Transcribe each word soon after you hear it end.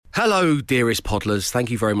Hello, dearest Podlers.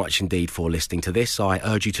 Thank you very much indeed for listening to this. I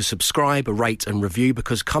urge you to subscribe, rate and review,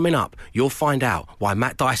 because coming up, you'll find out why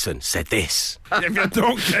Matt Dyson said this. If you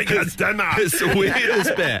don't get your dinner. It's the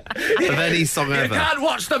weirdest bit of any song ever. You can't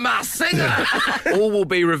watch The Masked Singer. All will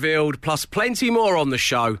be revealed, plus plenty more on the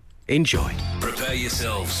show. Enjoy. Prepare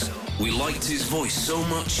yourselves. We liked his voice so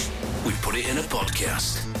much, we put it in a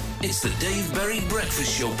podcast. It's the Dave Berry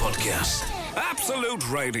Breakfast Show podcast. Absolute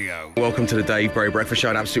Radio. Welcome to the Dave Berry Breakfast Show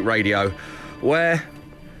on Absolute Radio, where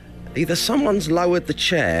either someone's lowered the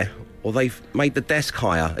chair or they've made the desk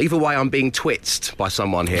higher. Either way, I'm being twitzed by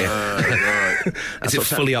someone here. Right. Is it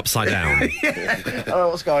fully upside down? Yeah. I don't know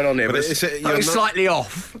what's going on here, but it's slightly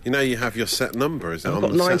off. You know, you have your set number, is it? I've on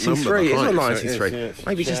got the set 93. number? It's not Height, 93. so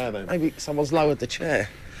it is, yeah, Maybe someone's lowered the chair.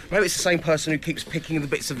 Maybe it's the same person who keeps picking the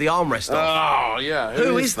bits of the armrest off. Oh, yeah.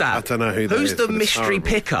 Who is that? I don't know who that is. Who's the mystery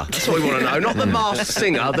picker? That's what we want to know. Not the masked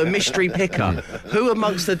singer, the mystery picker. Who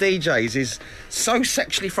amongst the DJs is so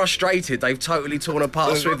sexually frustrated they've totally torn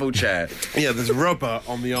apart a swivel chair? Yeah, there's rubber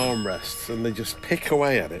on the armrests and they just pick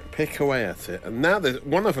away at it. And now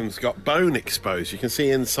one of them's got bone exposed. You can see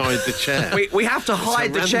inside the chair. We have to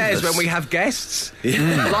hide the chairs when we have guests.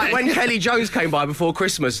 Yeah. Like when Kelly Jones came by before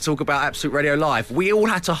Christmas to talk about Absolute Radio Live, we all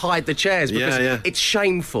had to hide the chairs because it's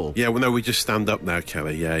shameful. Yeah, well, no, we just stand up now,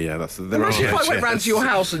 Kelly. Yeah, that's the Imagine if I went round to your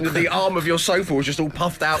house and the arm of your sofa was just all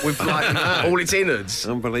puffed out with like all its innards.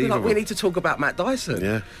 Unbelievable. Like, we need to talk about Matt Dyson.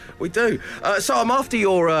 Yeah. We do. So I'm after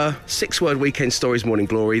your 6-word weekend stories, Morning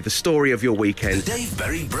Glory, the story of your weekend. The Dave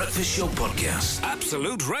Berry Breakfast Show podcast.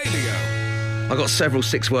 Absolute Radio. I got several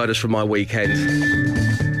 6-worders from my weekend,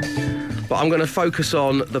 but I'm going to focus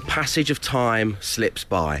on the passage of time slips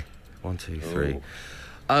by. 1, 2, 3.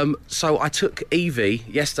 So I took Evie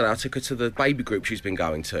yesterday. I took her to the baby group she's been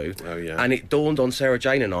going to. Oh, yeah. And it dawned on Sarah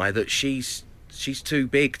Jane and I that she's too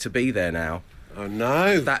big to be there now. Oh,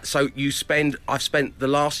 no. I've spent the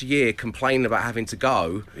last year complaining about having to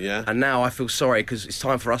go. Yeah. And now I feel sorry because it's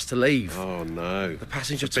time for us to leave. Oh, no. The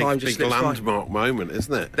passage of time just big slips by. landmark moment,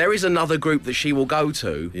 isn't it? There is another group that she will go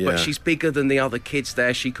to, but she's bigger than the other kids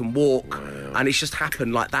there. She can walk, and it's just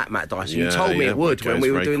happened like that, Matt Dyson. You told me it would when we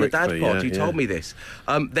were doing the Dad Pod. You told me this.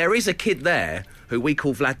 There is a kid there who we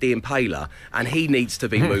call Vlad the Impaler, and he needs to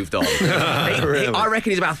be moved on. I reckon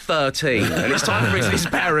he's about 13, and it's time for his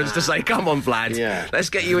parents to say, come on, Vlad, let's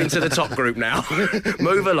get you into the top group now.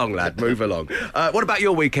 Move along, lad, move along. What about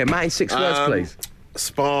your weekend, Matt, in 6 words, please?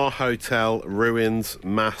 Spa, hotel, ruins,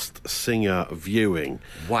 Masked Singer viewing.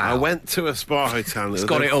 Wow. I went to a spa hotel. It's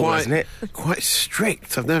got it all, hasn't it? Quite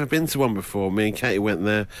strict. I've never been to one before. Me and Katie went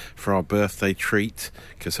there for our birthday treat,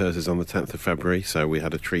 because hers is on the 10th of February, so we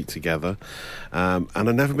had a treat together. And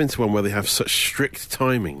I've never been to one where they have such strict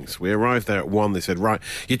timings. We arrived there at 1. They said, right,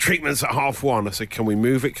 your treatment's at 1:30. I said, can we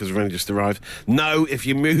move it? Because we've only just arrived. No, if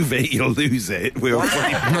you move it, you'll lose it. We were like,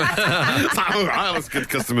 all right, that's good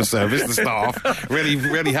customer service, the staff.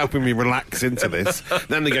 Really helping me relax into this.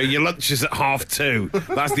 Then they go, your lunch is at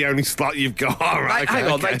 2:30. That's the only slot you've got. Right, hang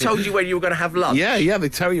on, they told you when you were going to have lunch? Yeah, they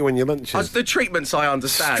tell you when your lunch is. The treatments I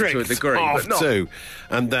understand strict, to a degree, but not. 2:30.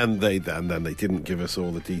 And then they didn't give us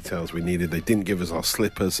all the details we needed. They didn't give us our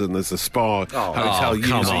slippers, and there's a spa hotel user.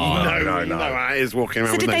 Come on. No, how it is walking around.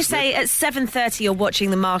 So with did they slip. say at 7:30 you're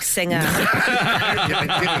watching The Masked Singer? That's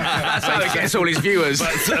how he gets all his viewers.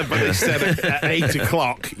 But they said at 8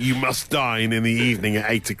 o'clock you must dine in the evening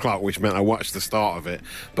at 8 o'clock, which meant I watched the start of it,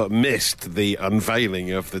 but missed the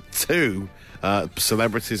unveiling of the 2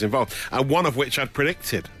 celebrities involved, and one of which I'd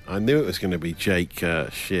predicted. I knew it was going to be Jake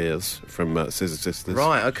Shears from Scissor Sisters.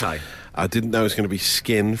 Right, okay. I didn't know it was going to be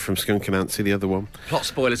Skin from Skunk Anansie, the other one. Plot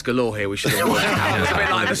spoilers galore here. We should have watched it. It's a bit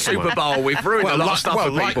like the Super Bowl. We've ruined a lot of stuff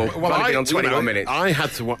for people. We've only been on 21 minutes. I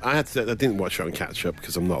didn't watch it on catch up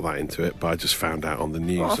because I'm not that into it, but I just found out on the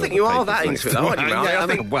news. Well, I think you are that into it, though, aren't you, Mel? Yeah, I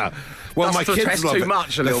think well, my kids love too it.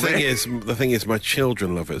 much a little bit. The thing is, my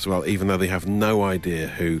children love it as well, even though they have no idea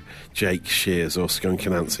who Jake Shears or Skunk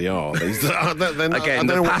Anansie are. Again,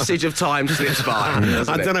 the passage of time slips by.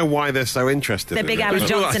 I don't know why they're so interested. They're big Alan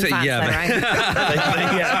Johnson fans, right?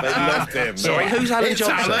 They loved him. Sorry, who's Alan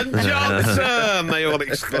Johnson? Alan Johnson, they all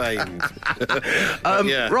exclaimed.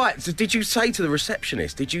 Right, so did you say to the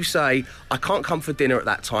receptionist, did you say, I can't come for dinner at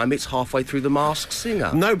that time, it's halfway through The Masked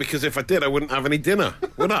Singer? No, because if I did, I wouldn't have any dinner,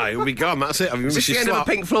 would I? It would be gone, that's it. Is this the end of a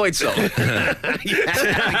Pink Floyd song? It's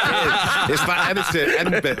that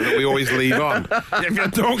end bit that we always leave on. If you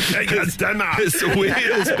don't get your dinner. It's the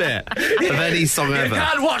weirdest weirdest bit of any song ever. You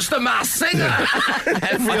can't watch The Masked Singer.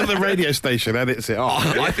 Every other radio station edits it off.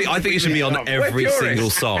 I think it should be on every single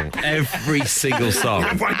song. Every single song.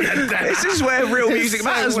 This is where real music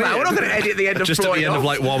matters, man. We're not going to edit the end of Just Floyd at the end of, off.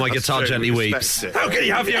 like, While My Guitar Gently Weeps. How can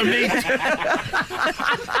you have your meat?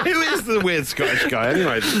 Who is the weird Scottish guy,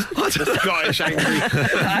 anyway? The Scottish angry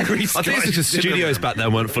I think it's because studios back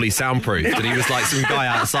then weren't fully soundproofed, and he was like some guy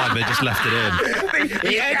outside, but they just left it in.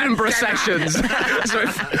 The Edinburgh sessions. So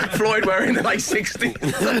Floyd were in the late 60s.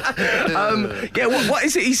 What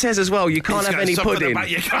is it he says as well? You can't have any pudding.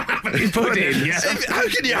 You can't have any pudding. How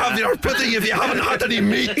can you have your pudding if you haven't had any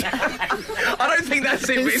meat? I don't think that's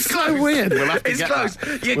it. It's so close. weird. We'll have to it's get close.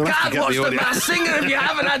 that. You We'll have to can't get watch the The audio. Masked Singer if you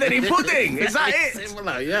haven't had any pudding. Is that it?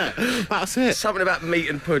 Similar, yeah. That's it. Something about meat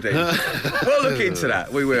and pudding. We'll look into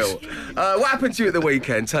that. We will. What happened to you at the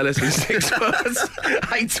weekend? Tell us in 6 words.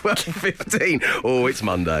 8, 12, 15. Oh, it's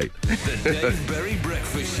Monday. The Dave Berry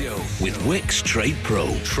Breakfast Show with Wix Trade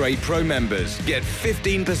Pro. Trade Pro members get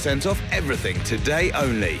 15% off everything today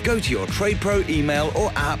only. Go to your Trade Pro email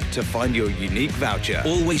or app to find your unique voucher.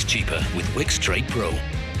 Always cheaper with Wix Trade Pro.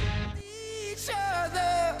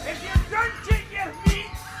 If you don't eat your meat,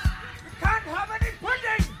 you can't have any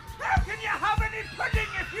pudding. How can you have any pudding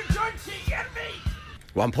if you don't eat your meat?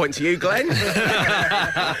 1 point to you, Glenn. And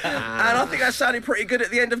I think that sounded pretty good at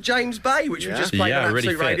the end of James Bay, which we just played Yeah, on it really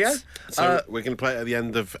Absolute Radio. fits. So we're going to play it at the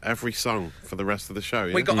end of every song for the rest of the show,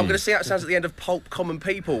 yeah? I'm going to see how it sounds at the end of Pulp Common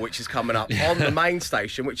People, which is coming up on the main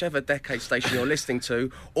station, whichever decade station you're listening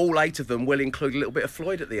to. All 8 of them will include a little bit of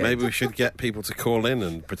Floyd at the end. Maybe we should get people to call in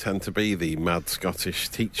and pretend to be the mad Scottish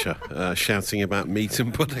teacher shouting about meat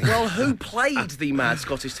and pudding. Well, who played the mad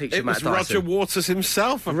Scottish teacher, It Matt was Roger Dyson? Waters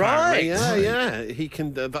himself, apparently. Right. Yeah. He can.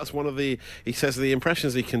 That's one of the. He says the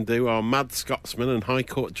impressions he can do are mad Scotsmen and High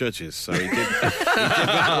Court judges. So he did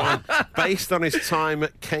that one based on his time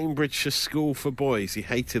at Cambridgeshire School for Boys. He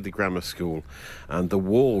hated the grammar school, and the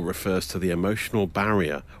wall refers to the emotional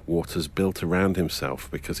barrier Waters built around himself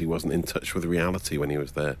because he wasn't in touch with reality when he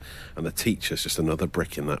was there, and the teacher's just another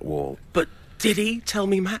brick in that wall. But did he? Tell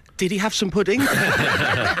me, Matt. Did he have some pudding? The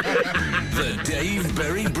Dave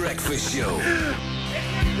Berry Breakfast Show.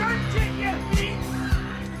 If you don't eat your meat,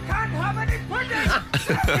 you can't have any pudding.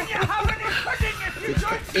 How can you have any pudding if you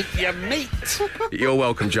don't eat your meat? You're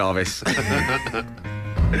welcome, Jarvis.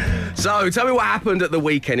 So, tell me what happened at the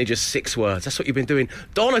weekend in just 6 words. That's what you've been doing.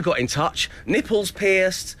 Donna got in touch. Nipples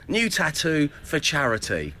pierced. New tattoo for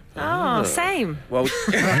charity. Oh, same. Well,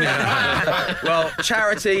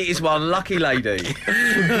 charity is one lucky lady.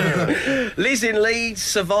 Liz in Leeds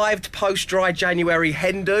survived post-dry January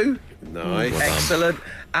hen do. Nice. Excellent.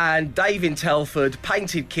 And Dave in Telford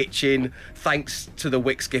painted kitchen thanks to the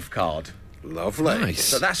Wix gift card. Lovely. Nice.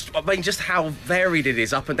 So that's, I mean, just how varied it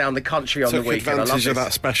is up and down the country on the Took weekend. I love advantage of this.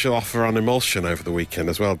 that special offer on emulsion over the weekend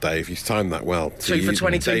as well, Dave. He's timed that well. 2 for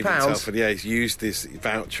 £22. David Telford, yeah, he's used his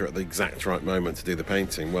voucher at the exact right moment to do the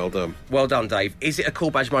painting. Well done. Well done, Dave. Is it a cool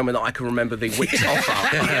badge moment that I can remember the Wix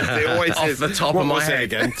offer? It always Off is. the top What of my was it head.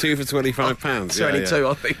 again? 2 for £25. 22,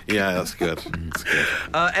 I think. Yeah, that's good. That's good.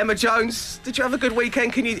 Emma Jones, did you have a good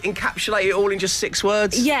weekend? Can you encapsulate it all in just 6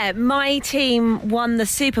 words? Yeah, my team won the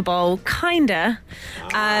Super Bowl, kinda.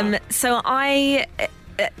 So I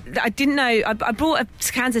didn't know. I brought a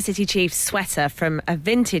Kansas City Chiefs sweater from a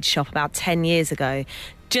vintage shop about 10 years ago.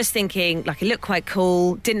 Just thinking, like, it looked quite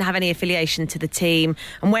cool, didn't have any affiliation to the team.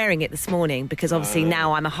 I'm wearing it this morning because obviously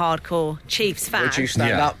now I'm a hardcore Chiefs fan. Would you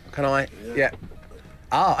stand Yeah. up? Can I? Yeah.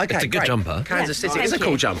 Ah, okay. It's a good great. jumper. Kansas City Thank is a you.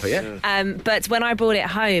 cool jumper, yeah. But when I brought it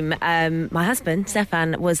home, my husband,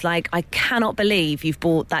 Stefan, was like, I cannot believe you've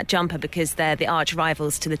bought that jumper because they're the arch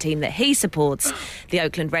rivals to the team that he supports, the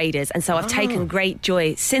Oakland Raiders. And so I've taken great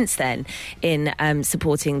joy since then in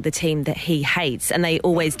supporting the team that he hates. And they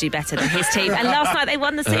always do better than his team. And last night they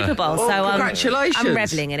won the Super Bowl. Oh, So congratulations. I'm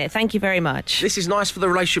revelling in it. Thank you very much. This is nice for the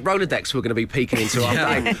Relationship Rolodex we're going to be peeking into our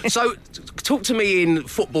day. So, talk to me in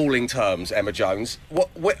footballing terms, Emma Jones.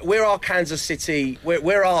 Where are Kansas City?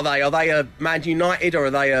 Where are they? Are they a Man United, or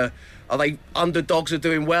are they underdogs who are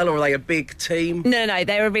doing well, or are they a big team? No,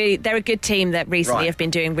 they're a good team that recently Right. have been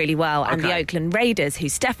doing really well, and the Okay. Oakland Raiders, who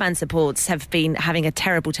Stefan supports, have been having a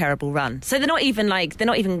terrible run. So they're not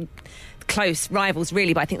even close rivals,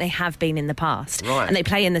 really, but I think they have been in the past. Right. And they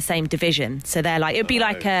play in the same division. So they're like, it would be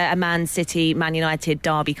like a Man City, Man United,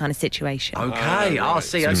 Derby kind of situation. Okay, I'll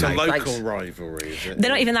see. So it's a Okay, local thanks. rivalry, is it?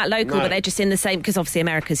 They're not even that local, but they're just in the same, because obviously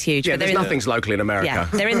America's huge. Yeah, but there's nothing's local in America. Yeah,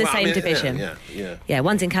 they're in the Well, I same mean, division. Yeah.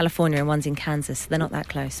 One's in California and one's in Kansas. They're not that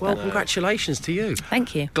close. Well, but congratulations to you.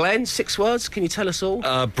 thank you. Glenn, 6 words. Can you tell us all?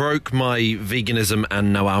 Broke my veganism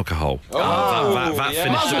and no alcohol. That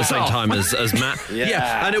finished at the same time as Matt.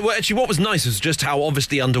 Yeah. And actually, what was nice was just how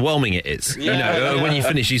obviously underwhelming it is. When you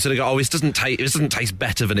finish, you sort of go, it doesn't taste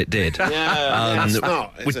better than it did. That's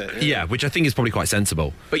not, is it? Yeah, which I think is probably quite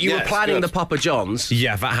sensible. But you were planning the Papa John's.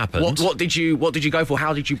 Yeah, that happened. What did you go for?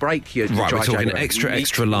 How did you break your Right, dry we're talking January?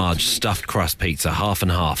 extra large stuffed crust pizza, half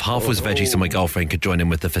and half. Half was veggie, so my girlfriend could join in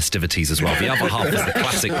with the festivities as well. The other half was the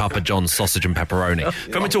classic Papa John's sausage and pepperoni.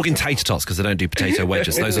 Then we're talking tater tots, because I don't do potato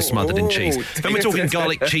wedges. Those are smothered in cheese. Then we're talking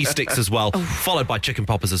garlic cheese sticks as well, followed by chicken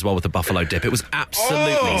poppers as well with the buffalo dip. It was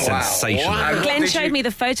absolutely sensational. Wow. Glenn showed me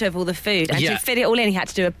the photo of all the food, and to fit it all in, he had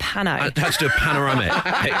to do a pano. I had to do a panoramic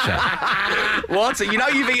picture. What? You know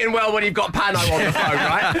you've eaten well when you've got Pano on the phone,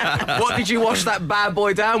 right? What did you wash that bad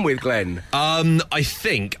boy down with, Glenn? I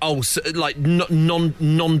think,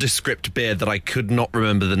 nondescript beer that I could not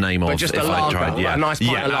remember the name of. just a if I lager, tried. a nice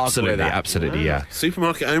pint of lager with that. Absolutely, yeah.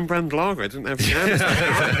 Supermarket own brand lager. I didn't have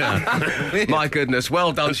any. My goodness,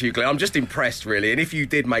 well done to you, Glenn. I'm just impressed, really. And if you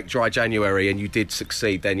did make dry January and you did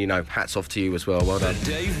succeed, then, hats off to you as well. Well done. The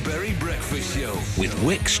Dave Berry Breakfast Show with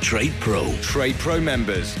Wix Trade Pro. Trade Pro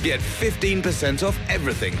members get 15% off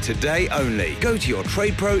everything today only. Go to your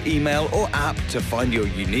Trade Pro email or app to find your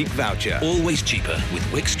unique voucher. Always cheaper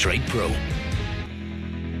with Wix Trade Pro. If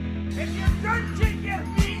you don't eat your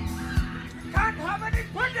meat, you can't have any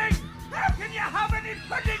pudding. How can you have any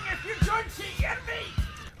pudding if you don't eat your meat?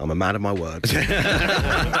 I'm a man of my word.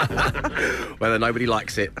 Whether nobody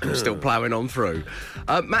likes it, I'm still ploughing on through.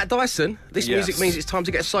 Matt Dyson, this music means it's time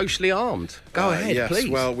to get socially armed. Go ahead, yes. please.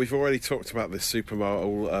 Well, we've already talked about the Super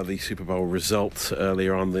Bowl results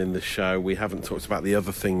earlier on in the show. We haven't talked about the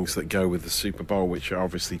other things that go with the Super Bowl, which are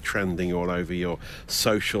obviously trending all over your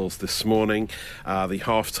socials this morning. The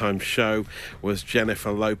halftime show was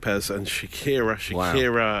Jennifer Lopez and Shakira.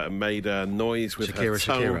 Shakira made a noise with her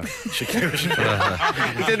tongue.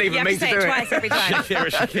 Shakira. Didn't even mean to do it twice every time.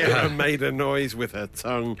 Shakira made a noise with her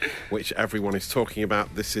tongue, which everyone is talking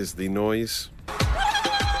about. This is the noise.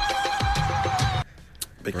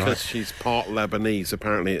 Because she's part Lebanese,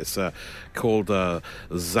 apparently it's called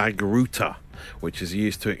Zagruta, which is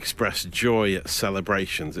used to express joy at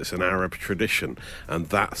celebrations. It's an Arab tradition, and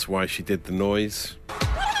that's why she did the noise.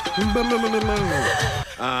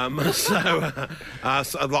 So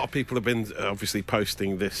a lot of people have been obviously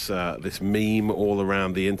posting this meme all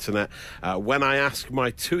around the internet. When I ask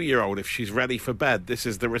my 2-year-old if she's ready for bed, this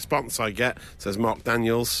is the response I get, says Mark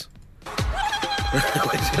Daniels.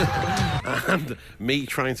 And me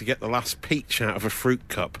trying to get the last peach out of a fruit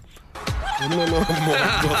cup. What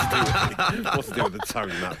to do with the tongue,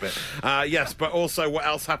 that bit. Yes, but also what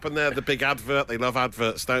else happened there? The big advert. They love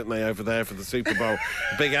adverts, don't they, over there for the Super Bowl?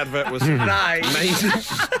 The big advert was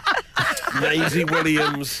Maisie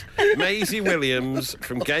Williams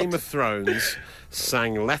from Game of Thrones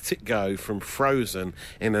sang Let It Go from Frozen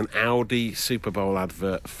in an Audi Super Bowl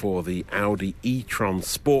advert for the Audi e-tron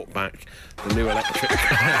Sportback, the new electric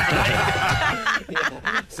car.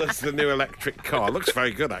 So it's the new electric car. Looks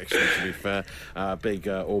very good, actually, to be fair. Big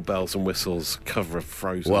all bells and whistles cover of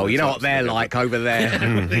Frozen. Well, you know what they're like over there.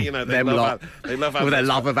 They love with their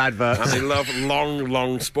love of adverts. And they love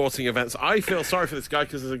long sporting events. I feel sorry for this guy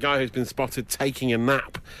because there's a guy who's been spotted taking a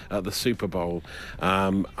nap at the Super Bowl.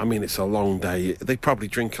 I mean, it's a long day. They probably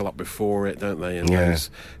drink a lot before it, don't they? And those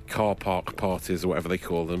car park parties or whatever they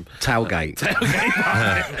call them. Tailgate.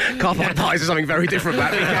 Car park parties are something very different,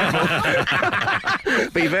 Matt. Be careful.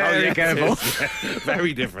 Be very careful.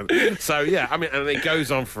 Very different. So, yeah, I mean, and it goes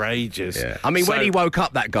on for ages. Yeah. I mean, when he woke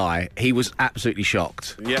up, that guy, he was absolutely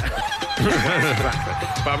shocked. Yeah.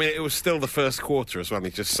 Exactly. But, I mean, it was still the first quarter as well. He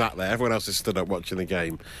just sat there. Everyone else is stood up watching the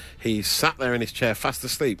game. He sat there in his chair, fast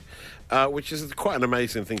asleep. Which is quite an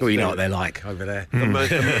amazing thing to do. You know what they're like over there.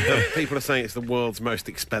 The people are saying it's the world's most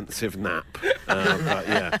expensive nap. But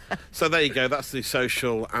yeah. So there you go. That's the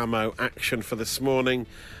social ammo action for this morning.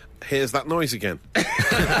 Here's that noise again.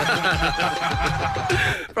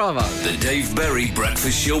 Bravo. The Dave Berry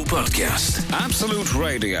Breakfast Show Podcast. Absolute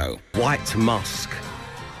Radio. White Musk,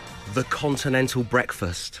 the continental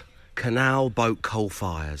breakfast, canal boat coal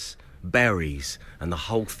fires, berries, and the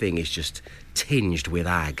whole thing is just tinged with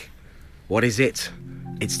ag. What is it?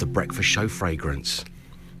 It's the breakfast show fragrance.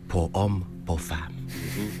 Pour homme, pour femme.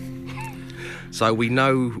 So we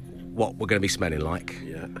know what we're going to be smelling like.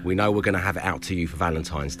 Yeah. We know we're going to have it out to you for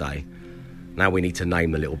Valentine's Day. Now we need to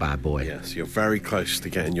name the little bad boy. Yes, you're very close to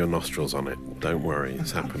getting your nostrils on it. Don't worry,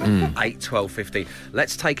 it's happening. 8, 12, 15.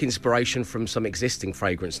 Let's take inspiration from some existing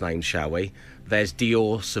fragrance names, shall we? There's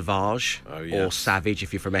Dior Sauvage, or Savage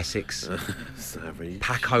if you're from Essex. Savage.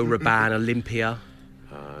 Paco Rabanne Olympia.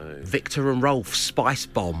 Victor and Rolf Spice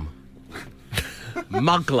Bomb.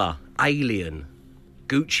 Muggler Alien.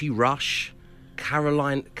 Gucci Rush.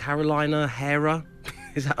 Carolina Hera.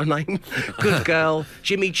 Is that her name? Good Girl.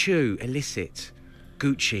 Jimmy Choo Illicit.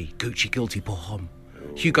 Gucci Guilty pour homme.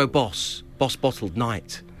 Hugo Boss Bottled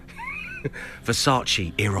Night.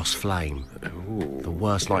 Versace Eros Flame. Ooh, the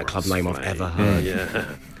worst nightclub name I've ever heard.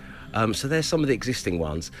 Yeah. So there's some of the existing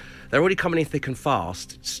ones. They're already coming in thick and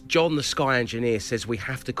fast. John, the Sky Engineer, says we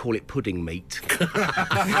have to call it pudding meat.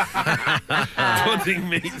 Pudding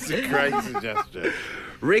meat's a great suggestion.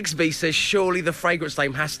 Rigsby says surely the fragrance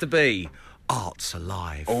name has to be Art's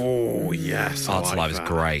Alive. Oh, yes. Art's Alive is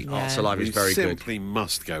great. Yeah. Art's Alive is very good. You simply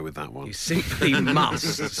must go with that one. You simply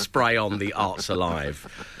must spray on the Art's Alive.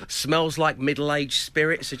 Smells like middle-aged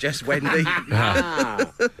spirit, suggests Wendy.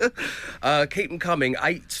 Keep them coming.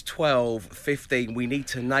 8, 12, 15. We need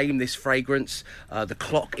to name this fragrance. The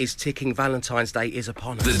clock is ticking. Valentine's Day is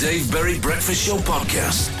upon us. The Dave Berry Breakfast Show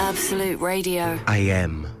podcast. Absolute Radio.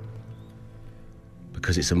 AM.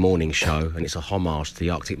 Because it's a morning show and it's a homage to the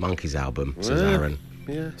Arctic Monkeys album, says Aaron.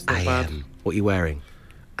 Yeah, it's not bad. AM. What are you wearing?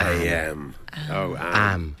 AM. Oh,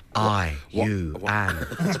 Am. I. You. Am.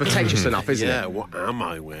 It's pretentious enough, isn't it? Yeah, what am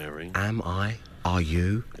I wearing? Am I? Are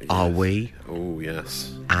you? Yes. Are we? Oh,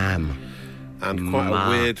 yes. Am. And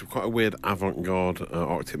quite a weird avant-garde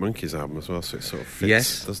Arctic Monkeys album as well, so it sort of fits,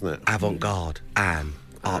 Yes. doesn't it? Avant-garde. Am.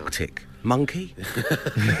 Arctic. Monkey?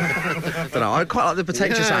 Don't know. I quite like the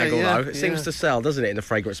pretentious angle, though. It seems to sell, doesn't it, in the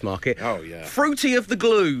fragrance market? Oh, yeah. Fruity of the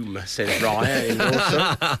Gloom, says Ryan in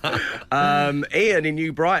Wilson. Ian in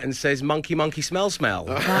New Brighton says Monkey Smell.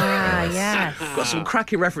 Yes. Got some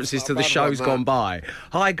cracking references to the shows gone by.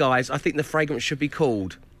 Hi, guys. I think the fragrance should be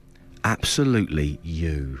called Absolutely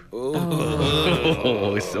You. I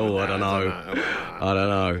don't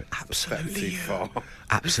know. Absolutely you.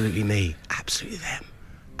 Absolutely me. Absolutely them.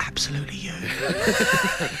 Absolutely you.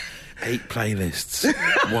 8 playlists,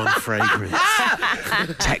 1 fragrance.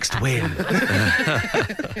 Text win.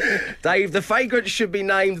 Dave, the fragrance should be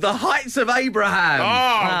named The Heights of Abraham.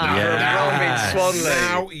 Robin Swanley.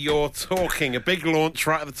 Now you're talking. A big launch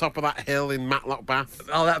right at the top of that hill in Matlock Bath.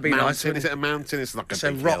 Oh, that'd be nice. Is it a mountain? It's like It's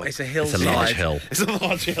a rock. It's a hillside. It's a large hill. It's a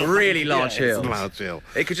large hill. Really large hill. It's a large hill.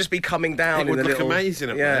 It could just be coming down It would in the look little... amazing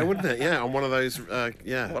up there, wouldn't it? Yeah, on one of those, What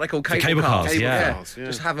they call cable cable cars. cars, yeah.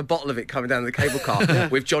 Just have a bottle of it coming down the cable car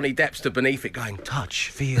with Johnny Depp stood beneath it going,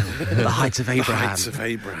 touch, feel, the heights of Abraham. The Heights of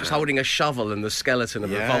Abraham. Just holding a shovel and the skeleton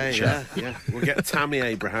of a vulture. Yeah. We'll get Tammy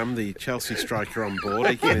Abraham, the Chelsea striker, on board.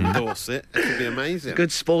 He can endorse it. It could be amazing.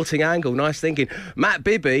 Good sporting angle. Nice thinking. Matt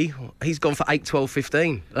Bibby, he's gone for 8, 12,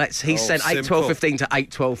 15. He said 8, 12, 15 to 8,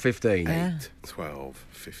 12, 15. 8, 12,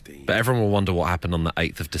 15. But everyone will wonder what happened on the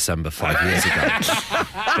 8th of December 5 years ago.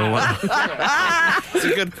 That's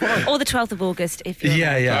a good point. Or the 12th of August, if you're...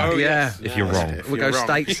 Oh, yeah. If you're wrong. We'll go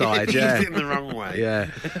stateside, yeah. He's in the wrong way.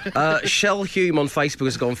 Yeah. Shell Hume on Facebook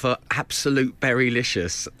has gone for Absolute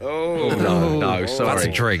Berrylicious. No, sorry. That's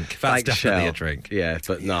a drink. That's Thanks, definitely Shell. a drink. Yeah,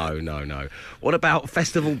 but no. What about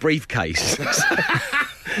Festival Briefcase?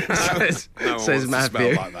 says No one wants Matthew.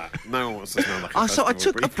 to smell like that. No one wants to smell like a I festival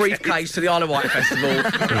took a briefcase to the Isle of Wight Festival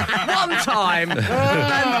one time.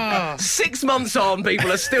 And 6 months on, people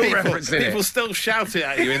are still referencing People it. still shout it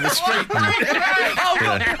at you in the street. Oh,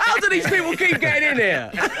 God, how do these people keep getting in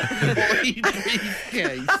here?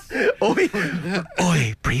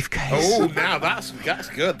 Oi, briefcase. Oh, now that's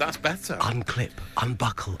good. That's better. Unclip,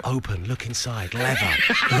 unbuckle, open, look inside, leather.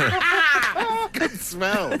 Good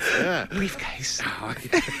smell. Yeah. Briefcase.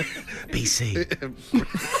 BC.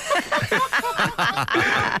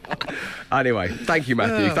 Anyway, thank you,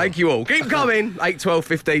 Matthew. Thank you all. Keep coming. 8, 12,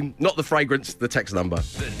 15. Not the fragrance, the text number.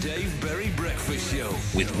 The Dave Berry Breakfast Show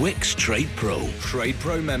with Wix Trade Pro. Trade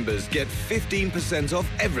Pro members get 15% off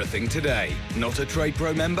everything today. Not a Trade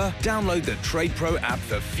Pro member? Download the Trade Pro app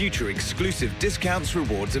for future exclusive discounts,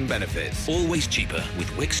 rewards and benefits. Always cheaper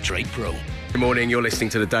with Wix Trade Pro. Good morning. You're listening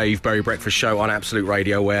to the Dave Berry Breakfast Show on Absolute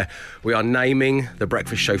Radio, where we are naming the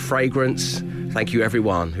Breakfast Show fragrance. Thank you,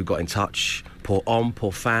 everyone who got in touch. Pour homme,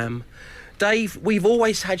 pour femme. Dave, we've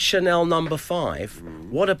always had Chanel number 5.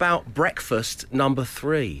 What about breakfast number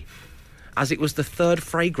 3? As it was the 3rd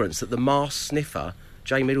fragrance that the masked sniffer,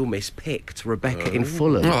 J. Middlemiss, picked, Rebecca in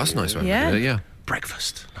Fulham. Oh, that's a nice one. Yeah. Yeah.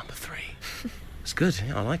 Breakfast number 3. It's good.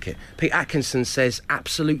 Yeah, I like it. Pete Atkinson says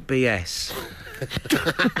absolute BS.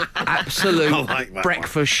 Absolute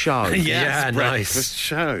breakfast show. Yes, nice. Breakfast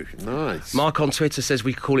show. Nice. Mark on Twitter says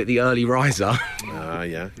we call it the early riser.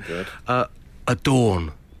 Yeah, good.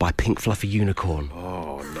 Adorn by Pink Fluffy Unicorn.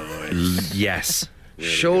 Oh, nice. Yes. Really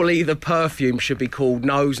Surely good. the perfume should be called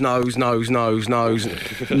Nose, Nose, Nose, Nose, Nose.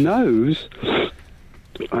 Nose?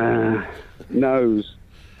 Nose.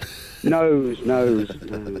 Nose, nose,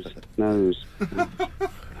 nose, nose.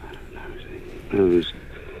 Nose.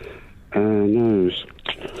 Nose.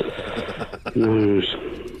 Nose.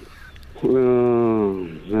 Oh,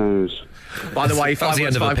 nose. By the way, That was the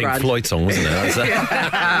end of a Pink Floyd song, wasn't it?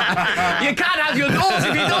 You can't have your nose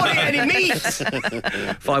if you don't eat any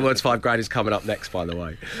meat. 5 words, 5 grand is coming up next, by the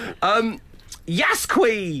way. Yes,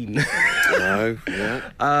 Queen. No,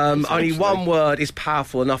 yeah. Only one word is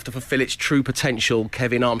powerful enough to fulfil its true potential.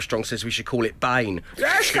 Kevin Armstrong says we should call it Bane.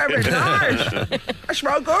 Yes, Kevin, nice. That's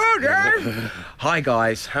real good, yeah. Hi,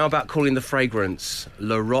 guys. How about calling the fragrance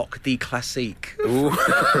Le Rock de Classique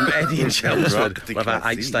from Eddie in Chelmsford? About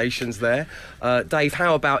 8 stations there. Dave,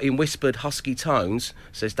 how about in whispered husky tones,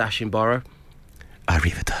 says Dashinborough,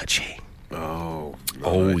 Arrivederci. Oh, nice.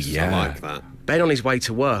 Oh, yeah. I like that. Ben on his way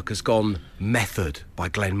to work has gone Method by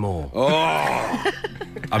Glenn Moore. Oh,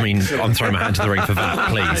 I mean, I'm throwing my hand to the ring for that,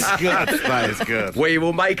 please. good. That is good. We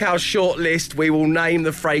will make our short list. We will name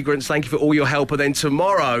the fragrance. Thank you for all your help. And then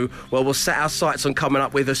tomorrow, well, we'll set our sights on coming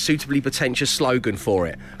up with a suitably pretentious slogan for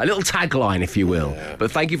it. A little tagline, if you will. Yeah.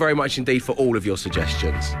 But thank you very much indeed for all of your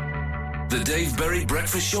suggestions. The Dave Berry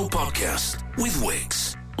Breakfast Show podcast with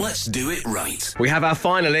Wix. Let's do it right. We have our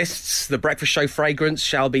finalists. The Breakfast Show fragrance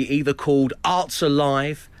shall be either called Arts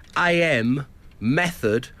Alive, AM,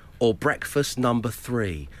 Method, or Breakfast Number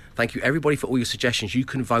 3. Thank you, everybody, for all your suggestions. You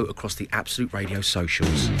can vote across the Absolute Radio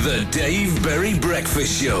socials. The Dave Berry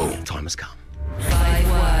Breakfast Show. Time has come. 5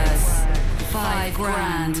 words, 5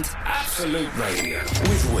 grand. Absolute Radio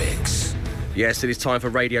with Wix. Yes, it is time for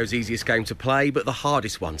radio's easiest game to play, but the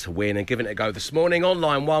hardest one to win. And giving it a go this morning on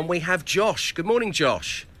line 1, we have Josh. Good morning,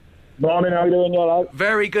 Josh. Morning, how you doing? You all right?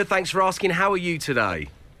 Very good, thanks for asking. How are you today?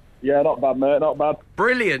 Yeah, not bad, mate, not bad.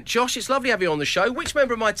 Brilliant. Josh, it's lovely to have you on the show. Which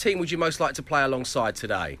member of my team would you most like to play alongside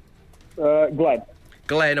today? Glenn.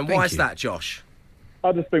 Glenn, and why is that, Josh?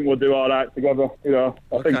 I just think we'll do all right together, you know.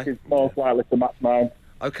 I think he's most likely to match mine.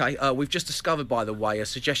 OK, we've just discovered, by the way, a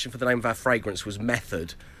suggestion for the name of our fragrance was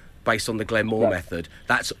Method, based on the Glenn Moore method.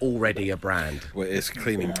 That's already a brand. Well, it's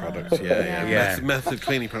cleaning products, yeah. Method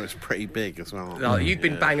cleaning products pretty big as well. No, you've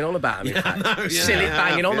been banging on about them, in fact. Silly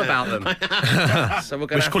banging on about them. So we're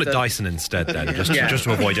we should call it Dyson instead, then, just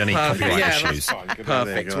to avoid any copyright issues.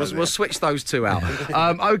 Perfect. We'll switch those two out.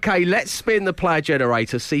 OK, let's spin the player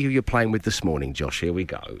generator, see who you're playing with this morning, Josh. Here we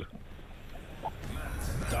go.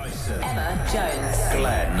 Dyson. Emma Jones.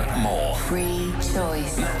 Glenn Moore. Free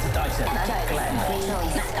choice. Dyson. Glenn. Free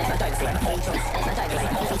choice. Glenn. Free choice.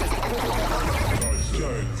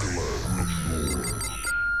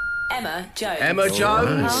 Emma Jones. Emma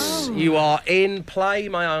Jones, you are in play.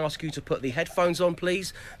 May I ask you to put the headphones on,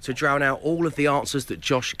 please, to drown out all of the answers that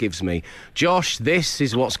Josh gives me. Josh, this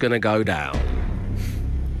is what's going to go down.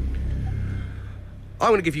 I'm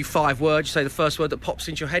going to give you 5 words. You say the first word that pops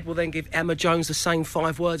into your head. We'll then give Emma Jones the same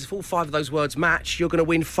 5 words. If all 5 of those words match, you're going to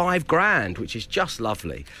win 5 grand, which is just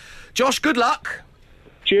lovely. Josh, good luck.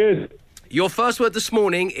 Cheers. Your first word this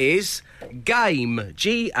morning is game.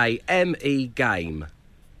 G-A-M-E, game.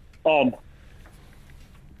 On.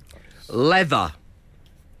 Leather.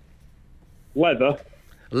 Leather.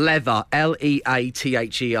 Leather.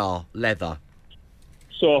 L-E-A-T-H-E-R. Leather.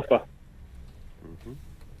 Sofa.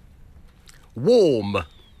 Warm.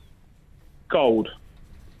 Cold.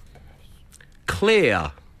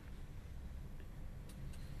 Clear.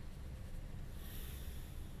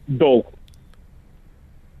 Dull.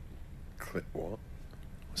 What?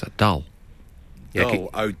 Is that dull? Yeah,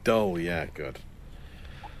 dull. Dull, yeah, good.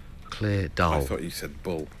 Clear, dull. I thought you said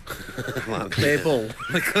bull. Clear bull.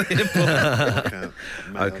 Clear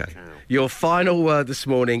bull. Okay. Your final word this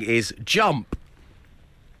morning is jump.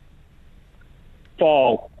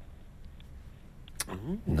 Fall.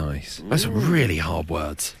 Nice. Those are really hard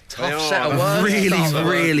words. Tough set of words.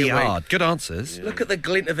 Really hard. Good answers. Yeah. Look at the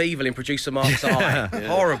glint of evil in producer Mark's eye. Yeah.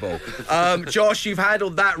 Horrible. Josh, you've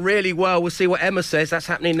handled that really well. We'll see what Emma says. That's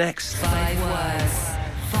happening next. 5 words,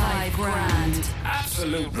 5 grand.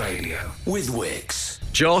 Absolute Radio with Wix.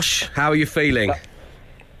 Josh, how are you feeling?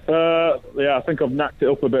 Yeah, I think I've knacked it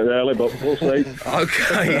up a bit early, but we'll see.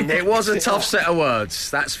 Okay, it was a tough set of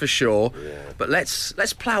words, that's for sure. Yeah. But let's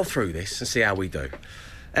plough through this and see how we do.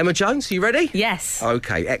 Emma Jones, are you ready? Yes.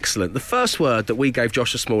 Okay, excellent. The first word that we gave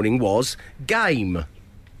Josh this morning was game.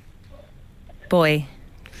 Boy.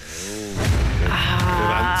 Good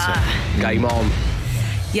answer. Game on.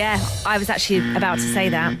 Yeah, I was actually about to say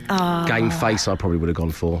that. Oh. Game face I probably would have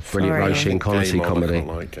gone for. Brilliant Sorry. Roisin Connolly Game on, comedy. I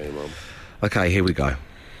quite like Game On. Okay, here we go.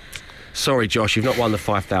 Sorry, Josh, you've not won the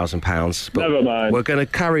 £5,000. But Never mind. we're going to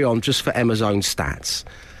carry on just for Emma's own stats.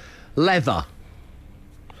 Leather.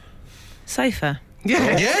 Sofa.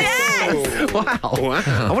 Yeah. Yes! Wow.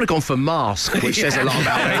 I would have gone for mask, which says a lot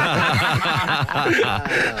about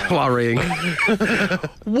me. Worrying.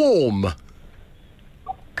 Warm.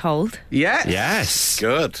 Cold. Yes. Yes.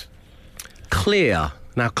 Good. Clear.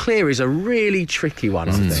 Now, clear is a really tricky one,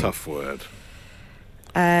 I think. Tough word.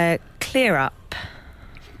 Clear up.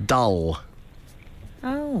 Dull.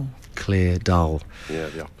 Oh. Clear, dull. Yeah,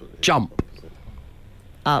 the opposite. Jump.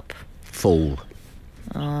 Up. Fall.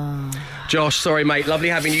 Josh, sorry, mate. Lovely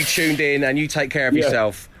having you tuned in, and you take care of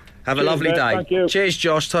yourself. Have a Cheers, lovely mate. day. Thank you. Cheers,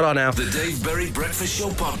 Josh. Ta-ra now. The Dave Berry Breakfast Show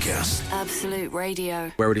podcast. Absolute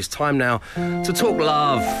Radio. Where it is time now to talk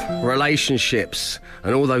love, relationships,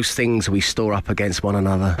 and all those things we store up against one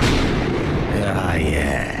another.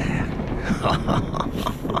 Yeah.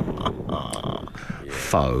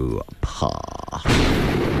 Faux pas.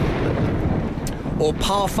 Or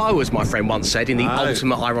parfait, as my friend once said in the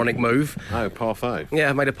ultimate ironic move. Oh, parfait.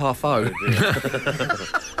 Yeah, I made a parfait.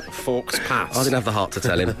 Forks pass. I didn't have the heart to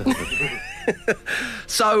tell him.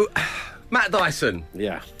 So, Matt Dyson,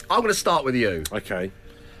 Yeah. I'm going to start with you. Okay.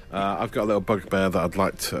 I've got a little bugbear that I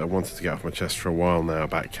wanted to get off my chest for a while now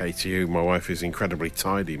about Katie, who my wife is incredibly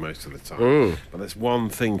tidy most of the time. But there's one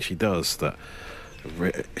thing she does that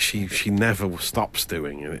she never stops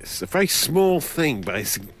doing, and it's a very small thing, but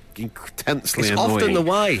it's intensely It's annoying. often the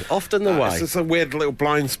way. It's just a weird little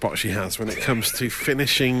blind spot she has when it comes to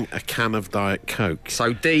finishing a can of Diet Coke.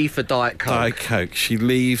 So D for Diet Coke. Diet Coke. She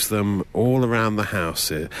leaves them all around the house.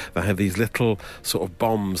 They have these little sort of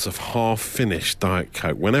bombs of half-finished Diet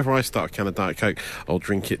Coke. Whenever I start a can of Diet Coke, I'll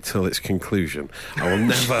drink it till its conclusion. I will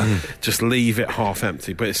never just leave it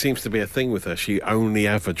half-empty. But it seems to be a thing with her. She only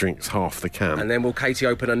ever drinks half the can. And then will Katie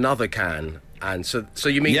open another can? And so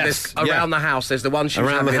you mean Yes, there's around the house, there's the one she was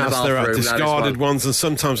around the having house in the there are bathroom. now discarded this one. ones, and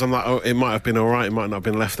sometimes I'm like, oh, it might have been all right, it might not have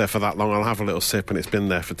been left there for that long. I'll have a little sip, and it's been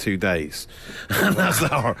there for 2 days. And that's the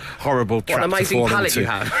horrible trap. What an amazing to fall palate into. you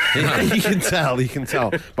have. Yeah, you can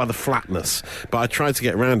tell by the flatness. But I tried to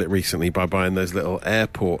get around it recently by buying those little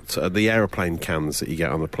the aeroplane cans that you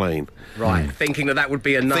get on the plane. Right, thinking that would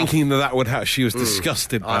be enough. Thinking that would have, she was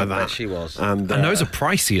disgusted by I that. bet she was. And And those are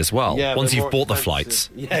pricey as well, yeah, once they're you've more bought the expensive. flights.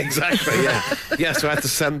 Yeah, exactly. Yeah, so I had to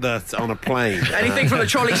send her on a plane. Anything from the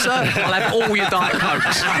trolley, sir? I'll have all your Diet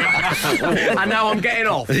Cokes. And now I'm getting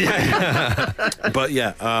off. But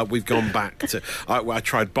yeah, we've gone back to. I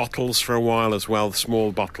tried bottles for a while as well, the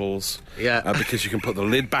small bottles. Yeah. Because you can put the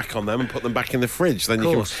lid back on them and put them back in the fridge. Then you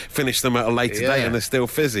can course. finish them at a later Yeah. date and they're still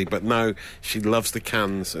fizzy. But no, she loves the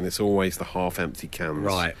cans, and it's always the half-empty cans.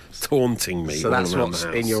 Right. Taunting me. So all that's around what's the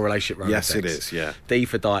house. in your relationship Rolodex. Yes, it is, yeah. D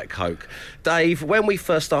for Diet Coke. Dave, when we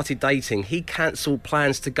first started dating, he cancelled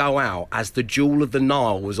plans to go out as The Jewel of the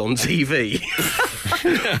Nile was on TV.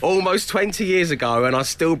 Almost 20 years ago, and I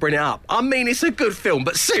still bring it up. I mean, it's a good film,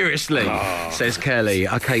 but seriously, says Kelly.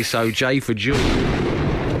 Okay, so J for Jewel.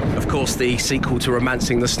 Of course, the sequel to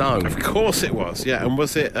Romancing the Stone. Of course it was, yeah. And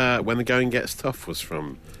was it When the Going Gets Tough was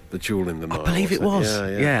from The Jewel in the Nile? I believe it was.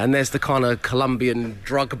 Yeah. And there's the kind of Colombian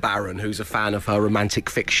drug baron who's a fan of her romantic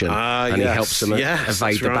fiction. And he yes. helps them Yes, evade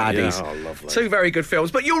that's the right. baddies. Yeah, lovely. 2 very good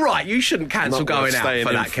films. But you're right, you shouldn't cancel Not going worth out staying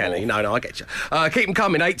for in that, for. Kelly. No, I get you. Keep them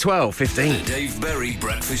coming, 8, 12, 15. The Dave Berry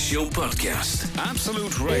Breakfast Show podcast.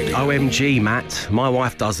 Absolute Radio. OMG, Matt. My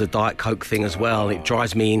wife does the Diet Coke thing as well, and it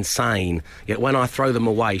drives me insane. Yet when I throw them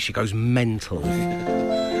away, she goes mental.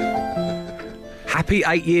 Happy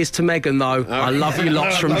 8 years to Megan, though. I love you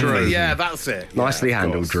lots from Drew. Yeah, that's it. Nicely Yeah, of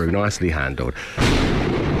handled, course. Drew. Nicely handled.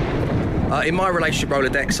 In my relationship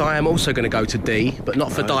Rolodex, I am also going to go to D, but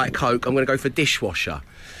not for Diet Coke. I'm going to go for dishwasher.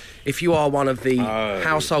 If you are one of the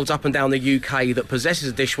households up and down the UK that possesses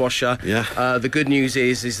a dishwasher, the good news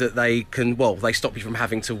is that they can, they stop you from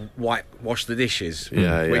having to wash the dishes,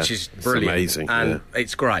 which is brilliant. It's amazing, and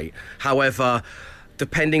it's great. However,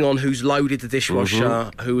 depending on who's loaded the dishwasher,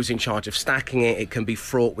 who is in charge of stacking it, it can be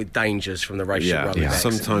fraught with dangers from the relationship Rolodex.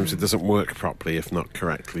 Sometimes it doesn't work properly if not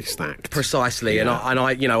correctly stacked. Precisely, and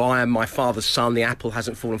I am my father's son. The apple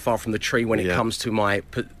hasn't fallen far from the tree when it comes to my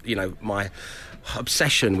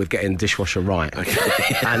obsession with getting the dishwasher right.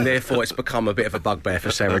 Okay. And therefore it's become a bit of a bugbear for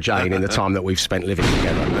Sarah Jane in the time that we've spent living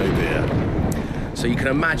together. Oh dear. So you can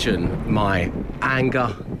imagine my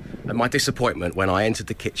anger And my disappointment when I entered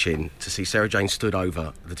the kitchen to see Sarah Jane stood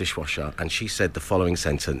over the dishwasher and she said the following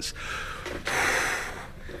sentence.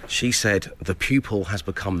 She said, "The pupil has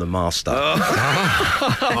become the master." Right.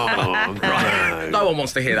 No one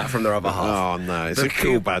wants to hear that from their other half. Oh, no. It's a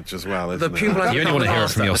cool badge as well, isn't it? You only want to hear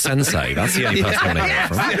it from your sensei. That's the only person I want to hear it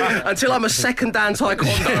from. Until I'm a second Dan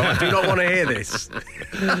Taekwondo, I do not want to hear this.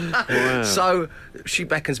 Wow. So she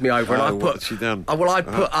beckons me over and I put... What's she done?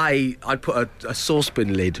 I'd put a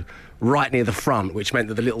saucepan lid right near the front, which meant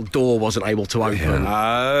that the little door wasn't able to open.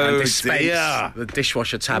 Oh, and dispense the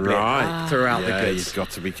dishwasher tablet throughout the goods. You've got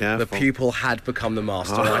to be careful. The pupil had become the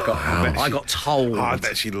master. I got told. I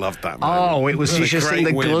bet she loved that moment. Oh, it was, you should see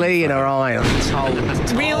the glee in her eye. Told.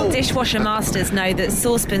 Real dishwasher masters know that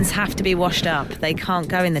saucepans have to be washed up. They can't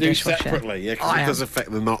go in the dishwasher. Separately, because it does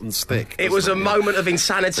affect the knot and stick. It was a moment of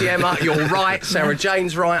insanity, Emma. You're right. Sarah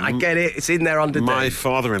Jane's right. I get it. It's in there under My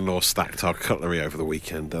father-in-law stacked our cutlery over the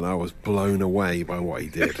weekend, and I was blown away by what he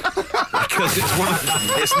did. Because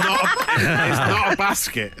it's not a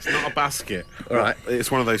basket. It's not a basket. All right. It's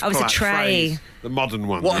one of those it's a tray. trays. The modern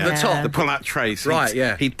one. What, at the top? The pull-out trays. Right,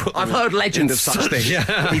 yeah. I've heard legend of such things.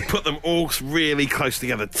 He'd put them all really close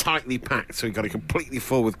together, tightly packed, so he got it completely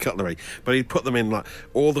full with cutlery. But he'd put them in, like,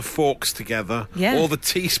 all the forks together, all the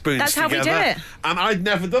teaspoons together. That's how we do it. And I'd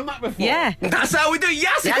never done that before. Yeah. That's how we do it.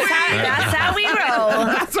 Yes, that's how we roll.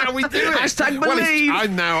 That's how we do it. Hashtag believe.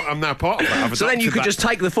 I'm now part of that. So then you could just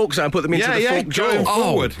take the forks out and put them into the fork jar. Going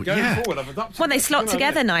forward. I've adopted Well, they slot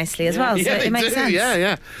together nicely as well, so it makes sense.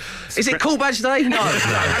 Yeah. Is it Cool Badge Day? No.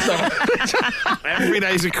 Every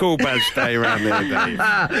day's a Cool Badge Day around here, Dave.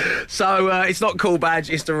 So it's not Cool Badge,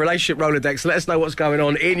 it's the Relationship Rolodex. Let us know what's going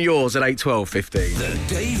on in yours at 8, 12, 15. The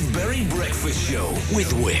Dave Berry Breakfast Show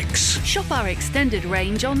with Wix. Shop our extended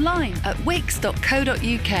range online at wix.co.uk.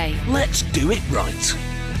 Let's do it right.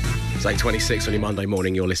 It's 8:26 on your Monday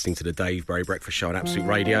morning. You're listening to the Dave Berry Breakfast Show on Absolute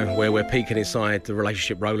Radio, where we're peeking inside the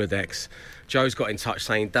Relationship Rolodex. Joe's got in touch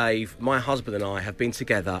saying, Dave, my husband and I have been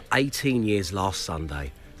together 18 years last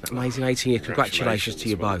Sunday. Amazing 18 years. Congratulations to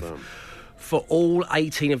you both. For all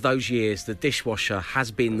 18 of those years, the dishwasher has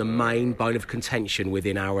been the main bone of contention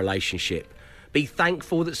within our relationship. Be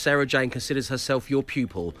thankful that Sarah Jane considers herself your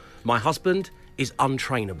pupil. My husband is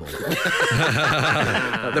untrainable.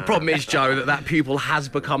 The problem is, Joe, that pupil has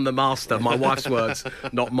become the master. My wife's words,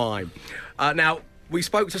 not mine. Now, we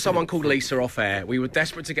spoke to someone called Lisa off air. We were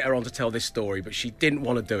desperate to get her on to tell this story, but she didn't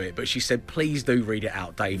want to do it. But she said, please do read it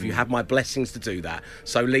out, Dave. You have my blessings to do that.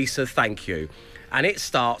 So, Lisa, thank you. And it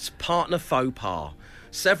starts, partner faux pas.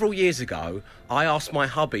 Several years ago, I asked my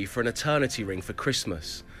hubby for an eternity ring for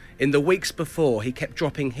Christmas. In the weeks before, he kept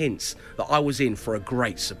dropping hints that I was in for a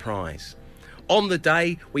great surprise. On the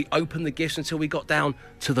day, we opened the gifts until we got down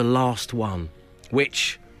to the last one,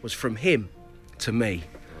 which was from him to me.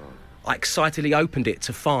 I excitedly opened it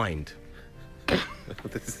to find...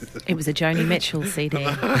 It was a Joni Mitchell CD.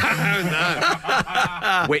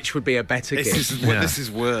 Which would be a better gift. This is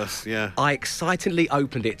worse, yeah. I excitedly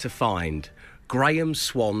opened it to find Graham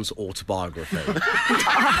Swan's autobiography.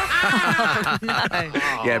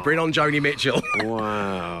 Yeah, bring on Joni Mitchell.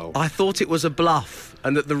 Wow. I thought it was a bluff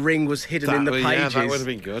and that the ring was hidden in the pages. Yeah, that would have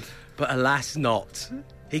been good. But alas not.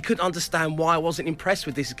 He couldn't understand why I wasn't impressed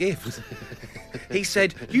with this gift. He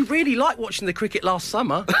said, you really liked watching the cricket last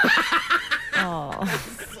summer. Oh.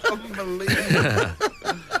 Unbelievable.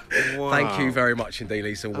 Wow. Thank you very much indeed,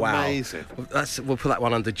 Lisa. Wow. Amazing. We'll put that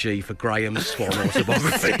one under G for Graham Swan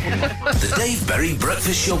autobiography. The Dave Berry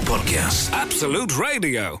Breakfast Show Podcast. Absolute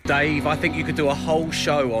Radio. Dave, I think you could do a whole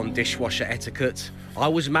show on dishwasher etiquette. I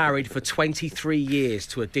was married for 23 years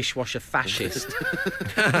to a dishwasher fascist.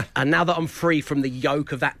 And now that I'm free from the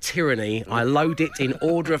yoke of that tyranny, I load it in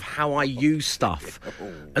order of how I use stuff.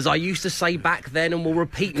 As I used to say back then, and will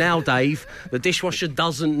repeat now, Dave, the dishwasher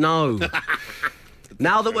doesn't know.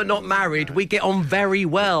 Now that we're not married, we get on very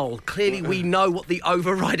well. Clearly, we know what the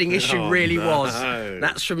overriding issue really was.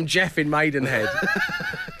 That's from Jeff in Maidenhead.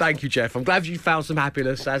 Thank you, Jeff. I'm glad you found some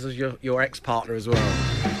happiness, as is your ex-partner as well.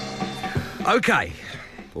 OK.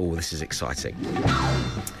 Oh, this is exciting.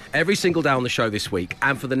 Every single day on the show this week,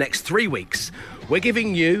 and for the next 3 weeks, we're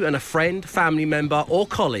giving you and a friend, family member or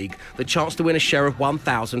colleague the chance to win a share of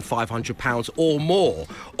 £1,500 or more,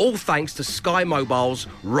 all thanks to Sky Mobile's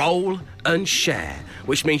Roll and Share,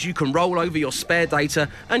 which means you can roll over your spare data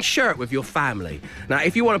and share it with your family. Now,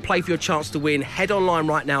 if you want to play for your chance to win, head online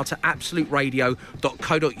right now to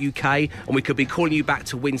absoluteradio.co.uk and we could be calling you back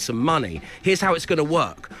to win some money. Here's how it's going to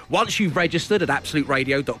work. Once you've registered at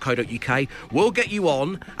absoluteradio.co.uk, we'll get you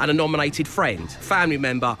on and a nominated friend, family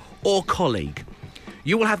member or colleague.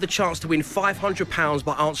 You will have the chance to win £500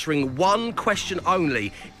 by answering one question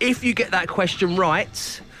only. If you get that question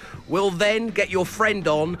right, we'll then get your friend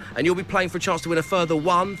on and you'll be playing for a chance to win a further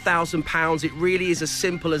 £1,000. It really is as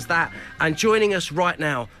simple as that. And joining us right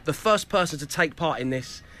now, the first person to take part in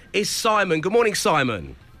this is Simon. Good morning,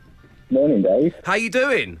 Simon. Morning, Dave. How you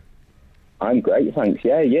doing? I'm great, thanks.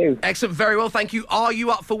 Yeah, you? Excellent, very well, thank you. Are you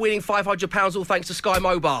up for winning £500 all thanks to Sky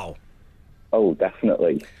Mobile? Oh,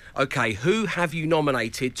 definitely. OK, who have you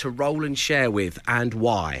nominated to roll and share with and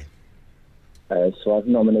why? So I've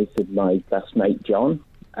nominated my best mate, John.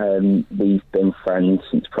 We've been friends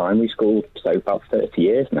since primary school, so about 30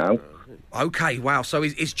 years now. OK, wow. So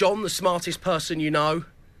is John the smartest person you know?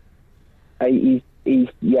 He's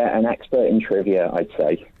an expert in trivia, I'd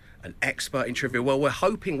say. An expert in trivia. Well, we're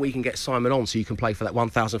hoping we can get Simon on so you can play for that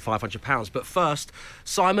 £1,500. But first,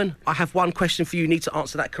 Simon, I have one question for you. You need to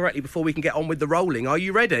answer that correctly before we can get on with the rolling. Are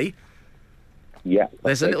you ready? Yeah.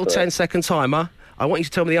 There's a little 10-second timer. I want you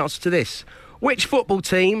to tell me the answer to this. Which football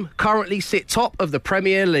team currently sit top of the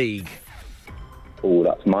Premier League? Oh,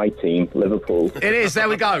 that's my team, Liverpool. It is. There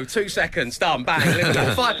we go. 2 seconds. Done. Bang.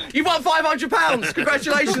 Liverpool. You've won £500.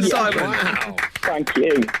 Congratulations, Simon. Wow. Thank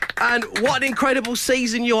you. And what an incredible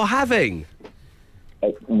season you're having.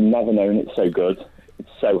 I've never known it so good. I'm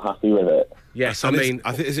so happy with it. Yes, I think,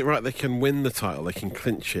 is it right they can win the title? They can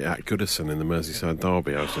clinch it at Goodison in the Merseyside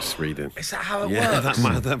derby. I was just reading. Is that how it works?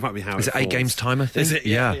 That might be how Is it 8 games time, I think? Is it?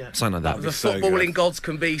 Yeah. Something like that. The footballing gods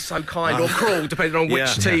can be so kind or cruel, depending on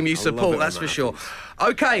which team you support, that's for sure.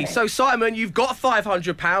 OK, so Simon, you've got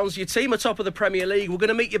 £500. Your team are top of the Premier League. We're going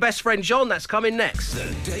to meet your best friend John. That's coming next.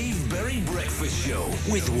 The Dave Berry Breakfast Show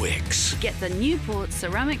with Wix. Get the Newport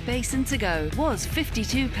ceramic basin to go. Was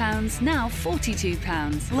 £52, now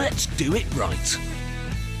 £42. Let's do it right.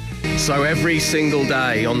 So every single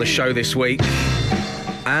day on the show this week,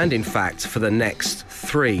 and in fact for the next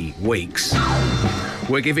 3 weeks,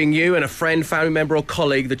 we're giving you and a friend, family member or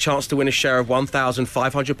colleague the chance to win a share of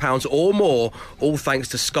 £1,500 or more, all thanks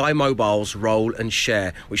to Sky Mobile's Roll and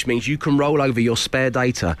Share, which means you can roll over your spare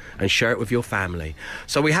data and share it with your family.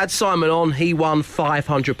 So we had Simon on. He won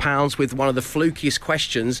 £500 with one of the flukiest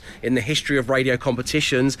questions in the history of radio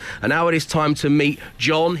competitions. And now it is time to meet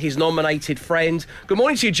John, his nominated friend. Good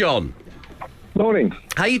morning to you, John. Morning.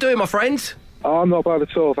 How you doing, my friend? I'm not bad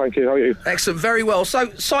at all, thank you. How are you? Excellent, very well.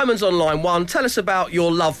 So, Simon's on line one. Tell us about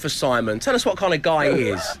your love for Simon. Tell us what kind of guy he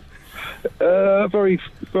is. Very,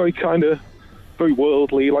 very kind of, very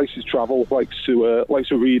worldly. Likes to travel. Likes to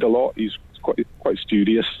read a lot. He's quite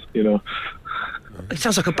studious, you know. He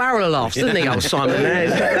sounds like a barrel of laughs, doesn't he, old Simon?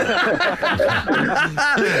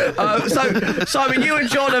 So, Simon, you and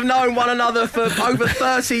John have known one another for over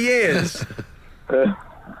 30 years.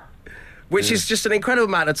 Which is just an incredible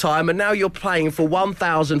amount of time, and now you're playing for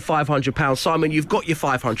 £1,500. Simon, you've got your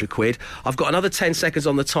 £500. I've got another 10 seconds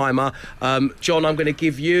on the timer. John, I'm going to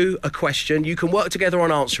give you a question. You can work together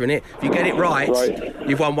on answering it. If you get it right.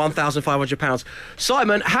 You've won £1,500.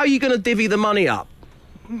 Simon, how are you going to divvy the money up?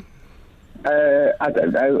 I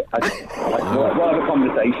don't know. We'll have a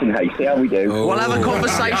conversation, hey, see how we do. We'll have a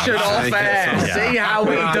conversation off air. See how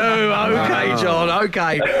we do. OK, John,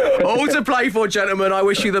 OK. All to play for, gentlemen. I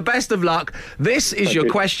wish you the best of luck. This is your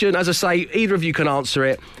question. As I say, either of you can answer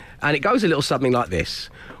it. And it goes a little something like this.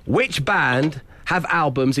 Which band have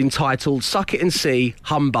albums entitled Suck It and See,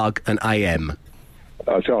 Humbug and AM?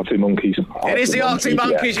 It's Arctic Monkeys. It is the Arctic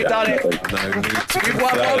Monkeys, you've done it. You've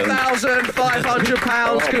won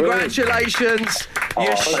 £1,500. Congratulations.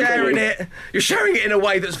 You're sharing it. You're sharing it in a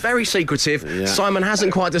way that's very secretive. Yeah. Simon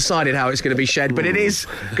hasn't quite decided how it's going to be shared, but it is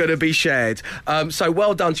going to be shared. So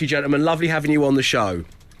well done to you, gentlemen. Lovely having you on the show.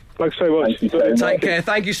 Thanks so much. Take care.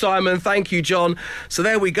 Thank you, Simon. Thank you, John. So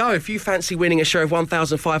there we go. If you fancy winning a share of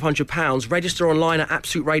 £1,500, register online at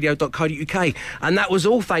absoluteradio.co.uk. And that was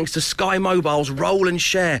all thanks to Sky Mobile's Roll and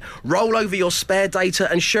Share. Roll over your spare data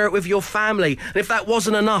and share it with your family. And if that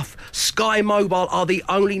wasn't enough, Sky Mobile are the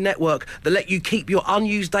only network that let you keep your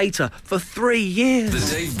unused data for 3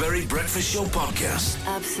 years. The Dave Berry Breakfast Show podcast.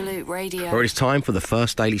 Absolute Radio. Where it's time for the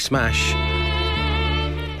first Daily Smash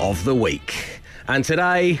of the week. And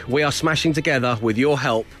today, we are smashing together, with your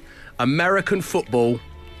help, American football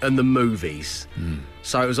and the movies.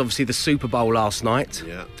 So it was obviously the Super Bowl last night.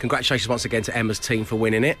 Yeah. Congratulations once again to Emma's team for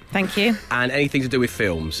winning it. Thank you. And anything to do with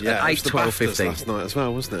films. Yeah, at 8, 12, 15. last night as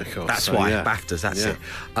well, wasn't it, of course? That's why, BAFTAs, that's it.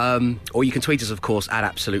 Or you can tweet us, of course, at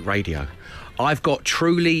Absolute Radio. I've got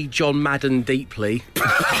Truly John Madden Deeply.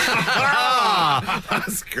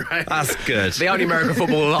 That's great. That's good. The only American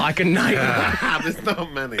footballer that I can name. There's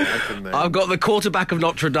not many I can name. I've got the quarterback of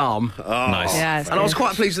Notre Dame. Nice. Yeah, and I was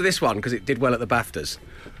quite pleased with this one because it did well at the BAFTAs.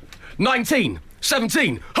 19.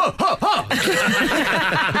 17. Ha, ha, ha.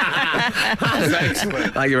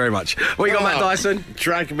 Thank you very much. What you got, Matt Dyson?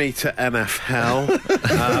 Drag Me to NFL.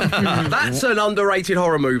 That's an underrated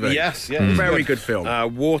horror movie. Yes. Very good film.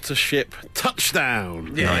 Watership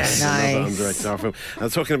Touchdown. Yes. Another underrated horror film.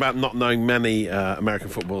 And talking about not knowing many American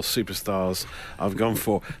football superstars, I've gone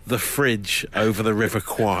for The Fridge over the River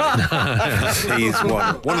Kwai. He's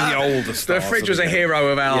one of the older stars. The Fridge was a hero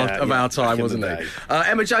of our time, wasn't he?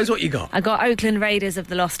 Emma Jones, what you got? I got Oakland Raiders of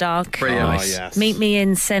the Lost Ark. Brilliant. Nice. Yes. Meet Me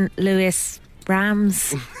in St. Louis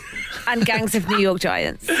Rams. And Gangs of New York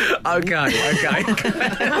Giants. Okay.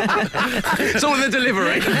 It's all in the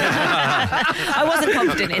delivery. I wasn't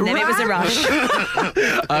confident in them. It was a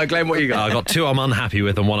rush. Glenn, what you got? I got two I'm unhappy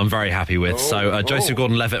with and one I'm very happy with. Joseph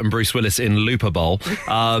Gordon-Levitt and Bruce Willis in Looper Bowl.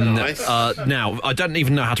 Nice. Now, I don't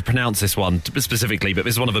even know how to pronounce this one specifically, but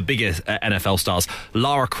this is one of the biggest NFL stars.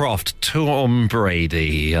 Lara Croft, Tom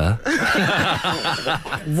Brady. Wow.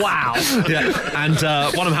 Yeah. And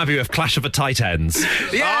one I'm happy with, Clash of the Titans.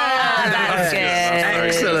 Yeah! That's good.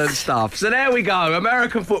 Excellent stuff. So there we go.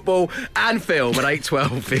 American football and film at 8,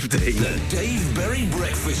 12, 15. The Dave Berry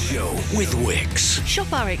Breakfast Show with Wix.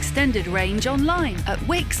 Shop our extended range online at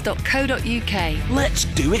wix.co.uk. Let's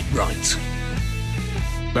do it right.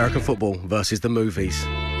 American football versus the movies.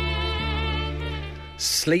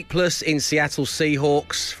 Sleepless in Seattle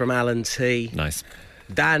Seahawks from Alan T. Nice.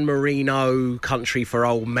 Dan Marino, Country for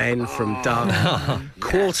Old Men from Doug.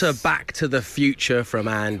 Quarter Back to the Future from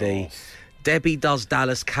Andy. Debbie Does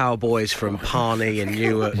Dallas Cowboys from Parney and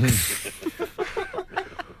Newark.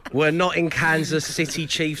 We're Not in Kansas City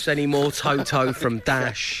Chiefs Anymore, Toto from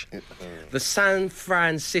Dash. The San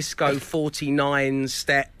Francisco 49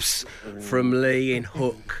 Steps from Lee in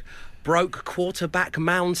Hook. Broke Quarterback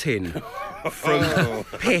Mountain from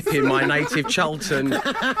Pip in My Native Charlton.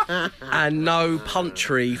 And No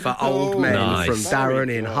Puntry for Old Men from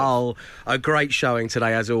Darren in Hull. A great showing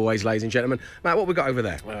today, as always, ladies and gentlemen. Matt, what we got over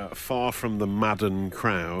there? Far from the Madden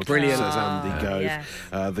Crowd, brilliant, says Andy Gove. Yes.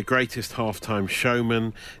 The Greatest Halftime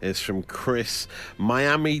Showman is from Chris.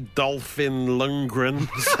 Miami Dolphin Lundgren,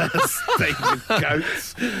 says David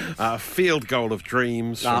Coates. Field Goal of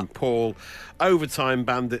Dreams from Paul. Overtime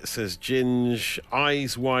Bandit, says Ginge.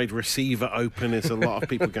 Eyes Wide Receiver Open is a lot of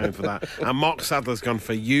people going for that. And Mark Sadler's gone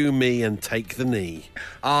for You, Me and Take the Knee.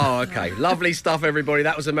 Oh, okay. Lovely stuff, everybody.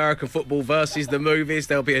 That was American football versus the movies.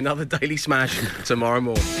 There'll be another Daily Smash tomorrow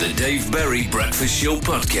morning. The Dave Berry Breakfast Show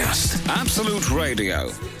podcast. Absolute Radio.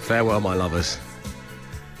 Farewell, my lovers.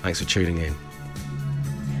 Thanks for tuning in.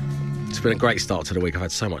 It's been a great start to the week. I've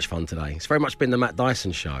had so much fun today. It's very much been the Matt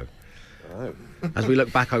Dyson Show. Oh. As we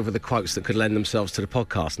look back over the quotes that could lend themselves to the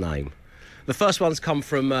podcast name. The first one's come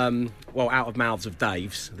from, out of mouths of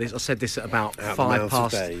Dave's. I said this at about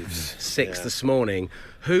 6:05 this morning.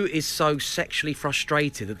 Who is so sexually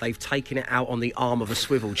frustrated that they've taken it out on the arm of a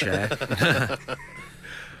swivel chair?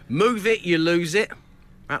 Move it, you lose it.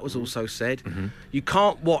 That was also said. Mm-hmm. You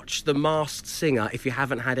can't watch The Masked Singer if you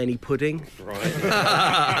haven't had any pudding. Right.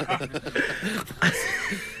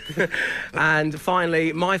 And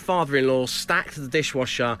finally, my father-in-law stacked the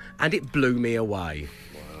dishwasher and it blew me away.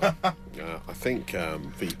 Wow. I think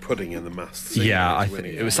the pudding in the Masked Singer. Yeah,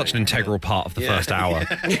 it was such an integral part of the first hour.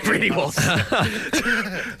 It really was.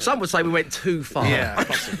 Some would say we went too far. Yeah,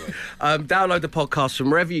 possibly. Download the podcast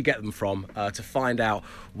from wherever you get them from to find out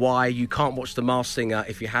why you can't watch The Masked Singer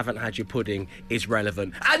if you haven't had your pudding is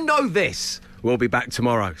relevant. And know this, we'll be back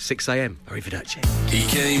tomorrow, 6 a.m. Arrivederci. He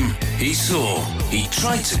came, he saw, he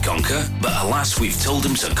tried to conquer, but alas, we've told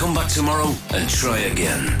him to come back tomorrow and try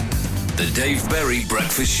again. The Dave Berry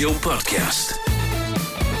Breakfast Show podcast.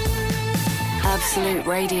 Absolute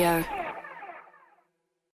Radio.